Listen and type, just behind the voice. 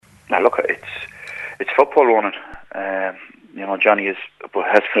Now look, it's football, Ronan. Johnny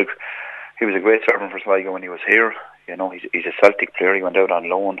he was a great servant for Sligo when he was here. He's a Celtic player. He went out on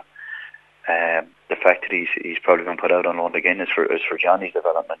loan. The fact that he's probably going to put out on loan again is for Johnny's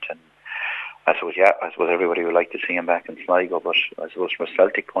development, and I suppose everybody would like to see him back in Sligo. But I suppose from a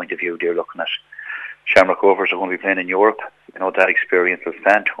Celtic point of view, they're looking at Shamrock Rovers are going to be playing in Europe. That experience will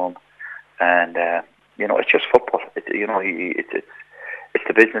stand to him, and it's just football. It's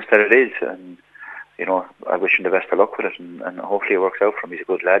the business that it is, and I wish him the best of luck with it, and hopefully it works out for him. He's a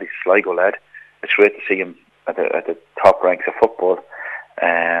good lad. He's a Sligo lad. It's great to see him at the top ranks of football.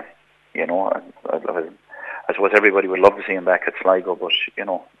 I suppose everybody would love to see him back at Sligo, but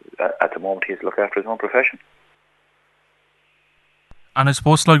at the moment he has to look after his own profession. And I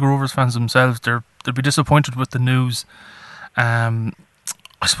suppose Sligo Rovers fans themselves, they'll be disappointed with the news.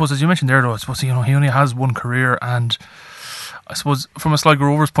 I suppose, as you mentioned there, though, I suppose he only has one career, and I suppose from a Sligo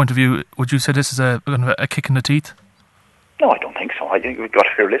Rovers point of view, would you say this is a kick in the teeth? No, I don't think so. I think we've got to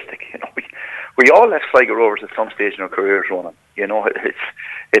be realistic. We all left Sligo Rovers at some stage in our careers, Ronan.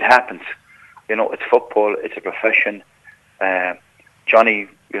 It happens. It's football. It's a profession. Johnny,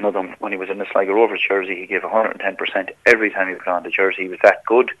 when he was in the Sligo Rovers jersey, he gave 110% every time he put on the jersey. He was that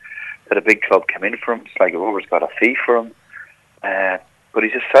good that a big club came in for him. Sligo Rovers got a fee for him. But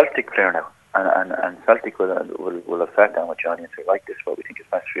he's a Celtic player now, and Celtic will have sat down with Johnny and say, like, this is what we think is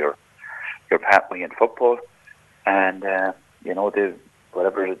best for your pathway in football. And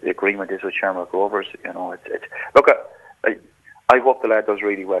whatever the agreement is with Shamrock Rovers, look. I hope the lad does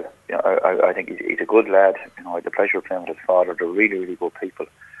really well. I think he's a good lad. I had the pleasure of playing with his father. They're really, really good people,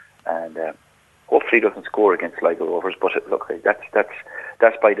 and hopefully he doesn't score against Sligo Rovers. But look,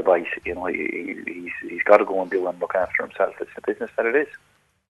 that's by the by. He's got to go and do and look after himself. It's the business that it is.